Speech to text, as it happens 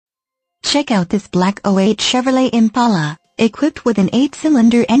Check out this black '08 Chevrolet Impala, equipped with an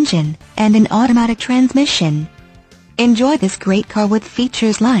 8-cylinder engine and an automatic transmission. Enjoy this great car with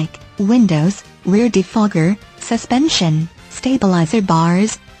features like windows, rear defogger, suspension, stabilizer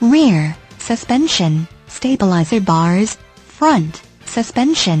bars, rear, suspension, stabilizer bars, front,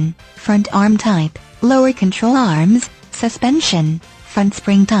 suspension, front arm type, lower control arms, suspension, front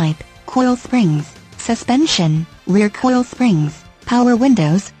spring type, coil springs, suspension, rear coil springs, power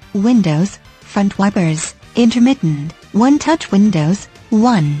windows, front wipers, intermittent, one-touch windows,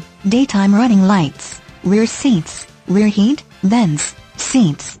 1, daytime running lights, rear seats, rear heat, vents,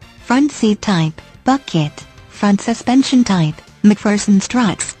 seats, front seat type, bucket, front suspension type, McPherson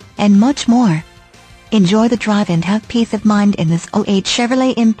struts, and much more. Enjoy the drive and have peace of mind in this '08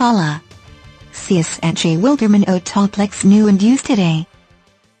 Chevrolet Impala. See us at Wilderman Autoplex new and used today.